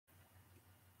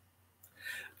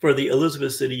For the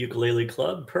Elizabeth City Ukulele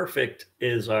Club, Perfect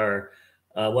is our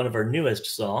one of our newest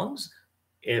songs.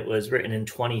 It was written in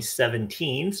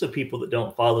 2017, so people that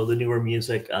don't follow the newer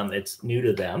music, it's new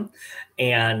to them.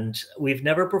 And we've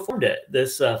never performed it.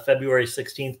 This February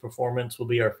 16th performance will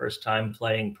be our first time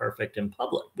playing Perfect in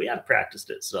public. We have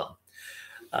practiced it some.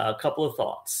 A couple of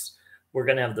thoughts. We're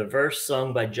going to have the verse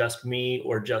sung by just me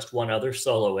or just one other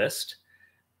soloist.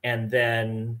 And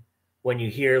then when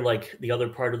you hear like the other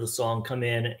part of the song come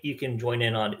in, you can join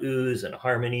in on oohs and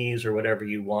harmonies or whatever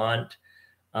you want.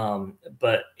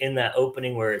 But in that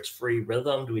opening where it's free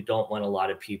rhythmed, we don't want a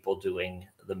lot of people doing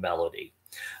the melody.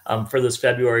 For this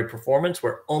February performance,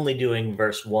 we're only doing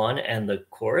verse 1 and the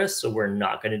chorus, so we're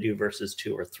not going to do verses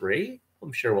 2 or 3.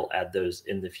 I'm sure we'll add those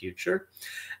in the future.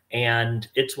 And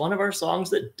it's one of our songs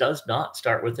that does not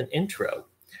start with an intro.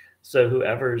 So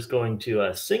whoever is going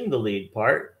to sing the lead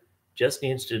part just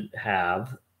needs to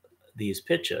have these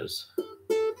pitches.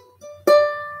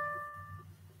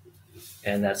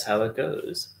 And that's how it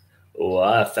goes. Oh,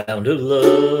 I found a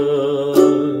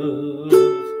love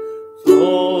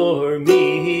for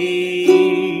me.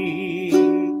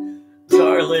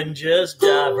 Darling, just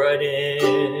dive right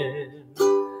in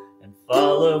and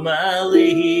follow my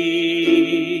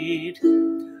lead.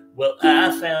 Well,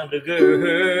 I found a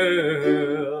girl,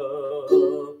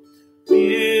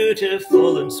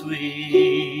 beautiful and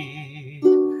sweet.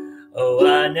 Oh,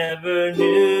 I never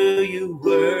knew you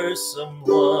were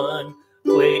someone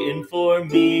waiting for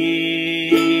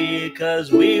me,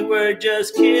 'cause we were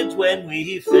just kids when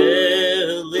we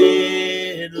fell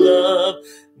in love,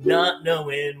 not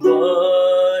knowing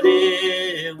what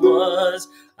it was.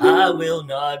 I will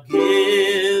not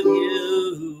give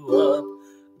you up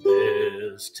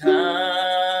this time,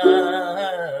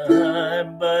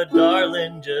 but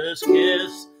darling, just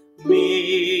kiss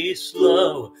me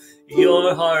slow.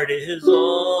 Your heart is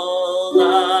all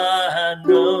I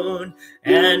know,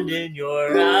 and in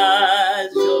your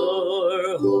eyes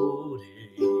you're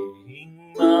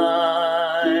holding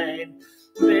mine.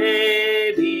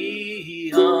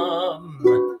 Baby,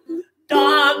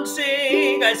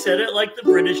 dancing. I said it like the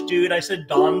British dude. I said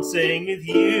dancing with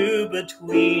you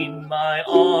between my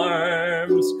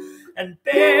arms and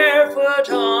barefoot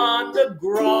on the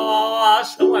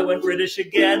grass. Oh, I went British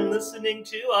again, listening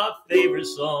to our favorite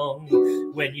song.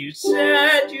 When you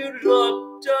said you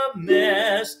looked a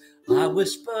mess, I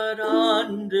whispered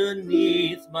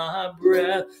underneath my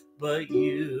breath, but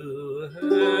you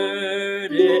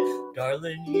heard it.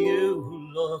 Darling, you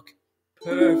look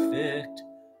perfect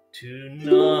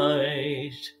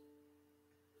tonight.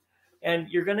 And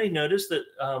you're going to notice that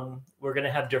we're going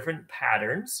to have different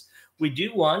patterns. We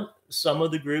do want some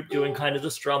of the group doing kind of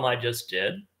the strum I just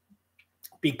did.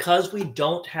 Because we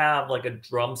don't have like a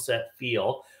drum set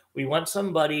feel, we want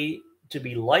somebody to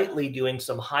be lightly doing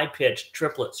some high-pitched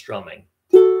triplet strumming.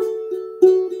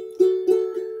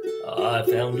 I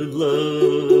found a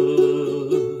love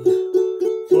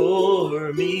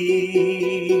for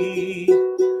me.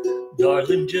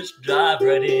 Darling, just dive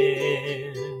right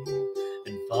in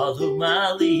and follow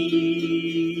my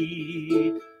lead.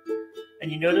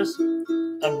 And you notice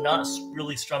I'm not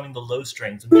really strumming the low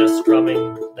strings. I'm just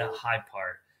strumming that high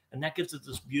part. And that gives it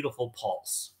this beautiful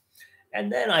pulse.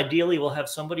 And then ideally we'll have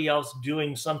somebody else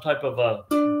doing some type of a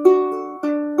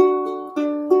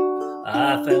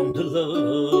I found a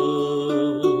love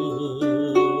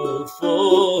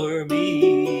for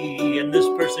me. And this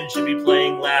person should be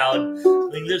playing loud.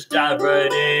 Just dive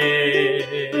right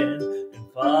in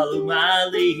and follow my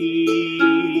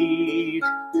lead.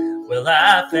 Well,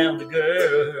 I found a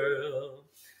girl.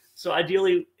 So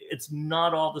ideally, it's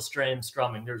not all the same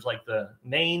strumming. There's like the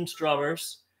main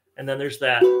strummers, and then there's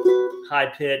that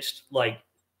high-pitched, like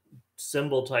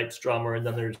cymbal type strummer, and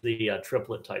then there's the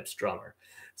triplet type strummer.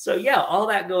 So yeah, all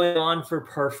that going on for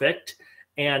Perfect.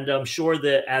 And I'm sure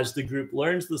that as the group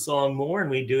learns the song more, and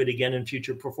we do it again in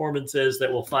future performances,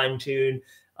 that we'll fine-tune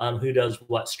who does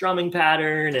what strumming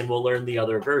pattern, and we'll learn the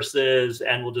other verses,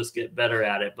 and we'll just get better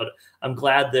at it. But I'm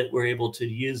glad that we're able to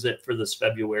use it for this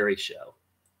February show.